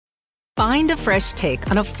Find a fresh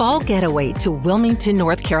take on a fall getaway to Wilmington,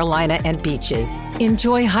 North Carolina and beaches.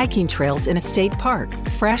 Enjoy hiking trails in a state park,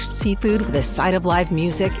 fresh seafood with a side of live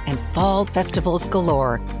music, and fall festivals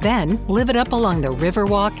galore. Then live it up along the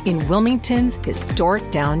Riverwalk in Wilmington's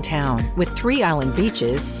historic downtown. With 3 island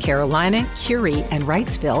beaches, Carolina, Curie, and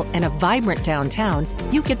Wrightsville, and a vibrant downtown,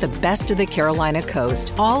 you get the best of the Carolina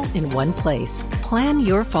coast all in one place. Plan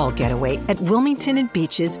your fall getaway at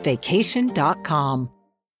WilmingtonandBeachesVacation.com.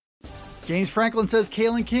 James Franklin says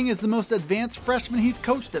Kalen King is the most advanced freshman he's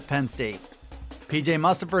coached at Penn State. PJ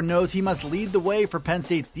Mustipher knows he must lead the way for Penn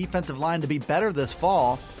State's defensive line to be better this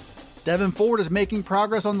fall. Devin Ford is making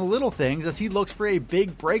progress on the little things as he looks for a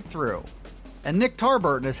big breakthrough. And Nick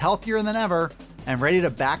Tarburton is healthier than ever and ready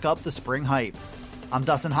to back up the spring hype. I'm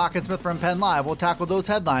Dustin Hawkinsmith from Penn Live. We'll tackle those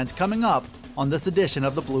headlines coming up on this edition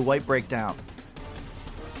of the Blue White Breakdown.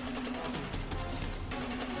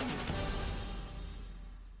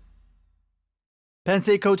 Penn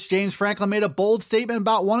State coach James Franklin made a bold statement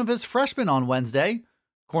about one of his freshmen on Wednesday.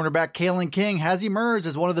 Cornerback Kalen King has emerged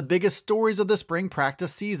as one of the biggest stories of the spring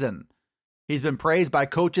practice season. He's been praised by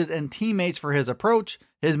coaches and teammates for his approach,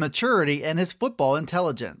 his maturity, and his football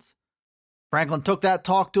intelligence. Franklin took that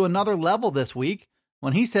talk to another level this week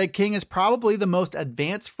when he said King is probably the most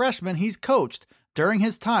advanced freshman he's coached during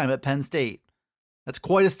his time at Penn State. That's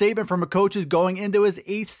quite a statement from a coach who's going into his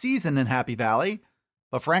 8th season in Happy Valley.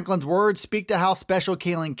 But Franklin's words speak to how special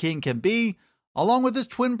Kalen King can be, along with his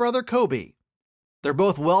twin brother Kobe. They're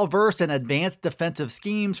both well-versed in advanced defensive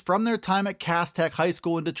schemes from their time at Cass Tech High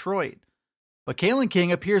School in Detroit. But Kalen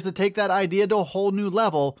King appears to take that idea to a whole new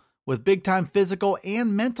level with big-time physical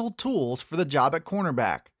and mental tools for the job at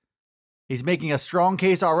cornerback. He's making a strong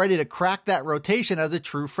case already to crack that rotation as a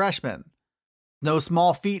true freshman. No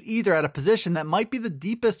small feat either at a position that might be the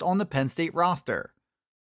deepest on the Penn State roster.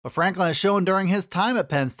 But Franklin has shown during his time at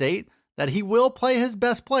Penn State that he will play his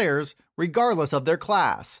best players regardless of their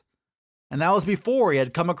class. And that was before he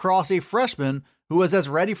had come across a freshman who was as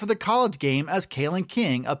ready for the college game as Kalen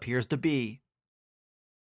King appears to be.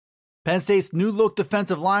 Penn State's new-look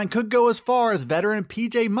defensive line could go as far as veteran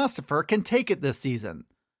PJ Mustipher can take it this season.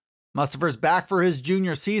 Mustipher's back for his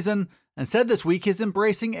junior season and said this week he's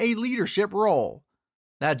embracing a leadership role.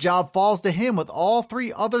 That job falls to him with all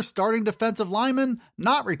 3 other starting defensive linemen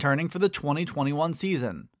not returning for the 2021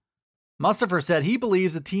 season. Mustipher said he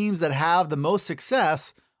believes the teams that have the most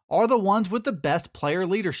success are the ones with the best player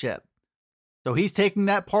leadership. So he's taking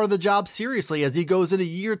that part of the job seriously as he goes into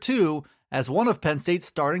year 2 as one of Penn State's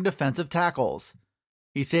starting defensive tackles.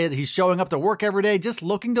 He said he's showing up to work every day just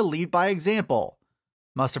looking to lead by example.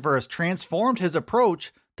 Mustipher has transformed his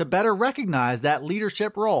approach to better recognize that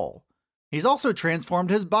leadership role. He's also transformed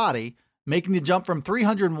his body, making the jump from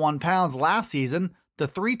 301 pounds last season to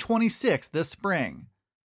 326 this spring.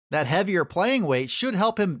 That heavier playing weight should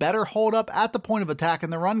help him better hold up at the point of attack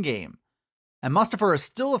in the run game. And Mustipher is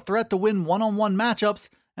still a threat to win one-on-one matchups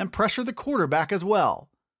and pressure the quarterback as well.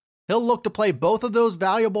 He'll look to play both of those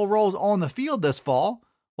valuable roles on the field this fall,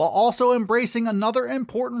 while also embracing another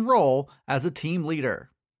important role as a team leader.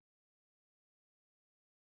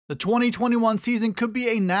 The 2021 season could be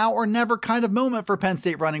a now or never kind of moment for Penn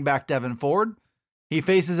State running back Devin Ford. He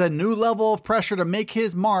faces a new level of pressure to make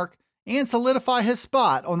his mark and solidify his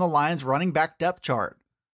spot on the Lions' running back depth chart.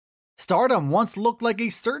 Stardom once looked like a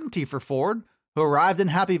certainty for Ford, who arrived in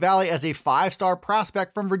Happy Valley as a 5-star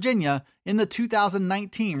prospect from Virginia in the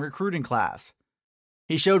 2019 recruiting class.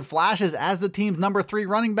 He showed flashes as the team's number 3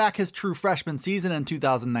 running back his true freshman season in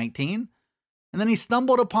 2019, and then he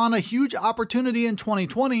stumbled upon a huge opportunity in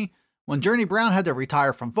 2020 when Journey Brown had to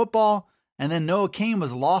retire from football, and then Noah Cain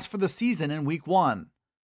was lost for the season in Week 1.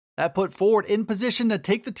 That put Ford in position to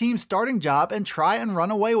take the team's starting job and try and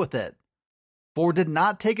run away with it. Ford did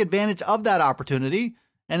not take advantage of that opportunity,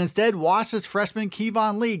 and instead watched his freshman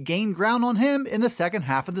Kevon Lee gain ground on him in the second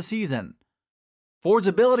half of the season. Ford's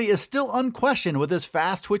ability is still unquestioned with his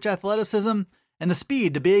fast twitch athleticism and the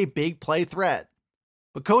speed to be a big play threat.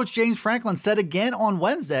 But Coach James Franklin said again on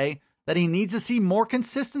Wednesday that he needs to see more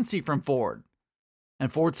consistency from Ford.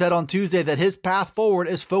 And Ford said on Tuesday that his path forward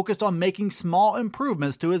is focused on making small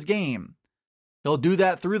improvements to his game. He'll do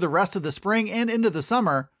that through the rest of the spring and into the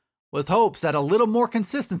summer, with hopes that a little more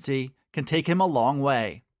consistency can take him a long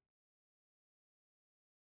way.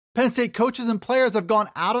 Penn State coaches and players have gone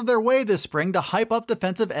out of their way this spring to hype up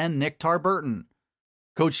defensive end Nick Tarburton.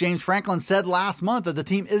 Coach James Franklin said last month that the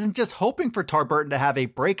team isn't just hoping for Tarburton to have a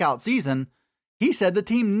breakout season. He said the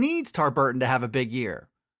team needs Tarburton to have a big year.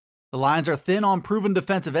 The Lions are thin on proven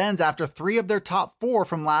defensive ends after 3 of their top 4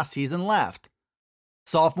 from last season left.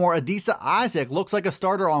 Sophomore Adisa Isaac looks like a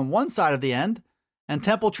starter on one side of the end, and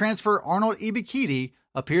Temple transfer Arnold Ebiketie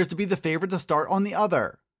appears to be the favorite to start on the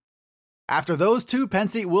other. After those two, Penn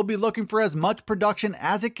State will be looking for as much production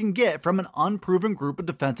as it can get from an unproven group of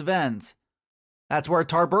defensive ends. That's where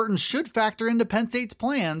Tarburton should factor into Penn State's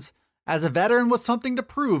plans, as a veteran with something to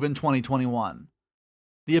prove in 2021.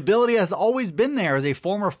 The ability has always been there as a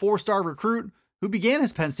former 4-star recruit who began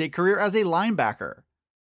his Penn State career as a linebacker.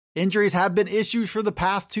 Injuries have been issues for the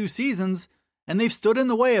past 2 seasons, and they've stood in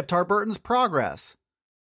the way of Tarburton's progress.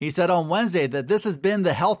 He said on Wednesday that this has been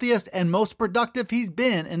the healthiest and most productive he's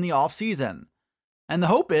been in the offseason. And the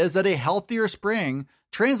hope is that a healthier spring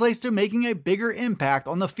translates to making a bigger impact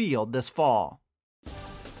on the field this fall.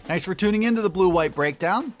 Thanks for tuning in to the Blue White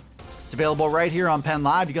Breakdown. It's available right here on Penn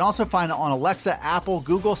Live. You can also find it on Alexa, Apple,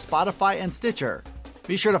 Google, Spotify, and Stitcher.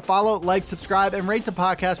 Be sure to follow, like, subscribe, and rate the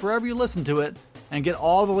podcast wherever you listen to it, and get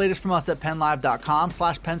all the latest from us at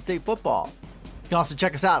PennLive.com/Penn State Football. You can also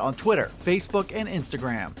check us out on Twitter, Facebook, and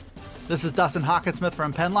Instagram. This is Dustin Hawkinsmith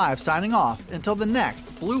from Penn Live signing off until the next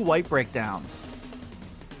Blue White Breakdown.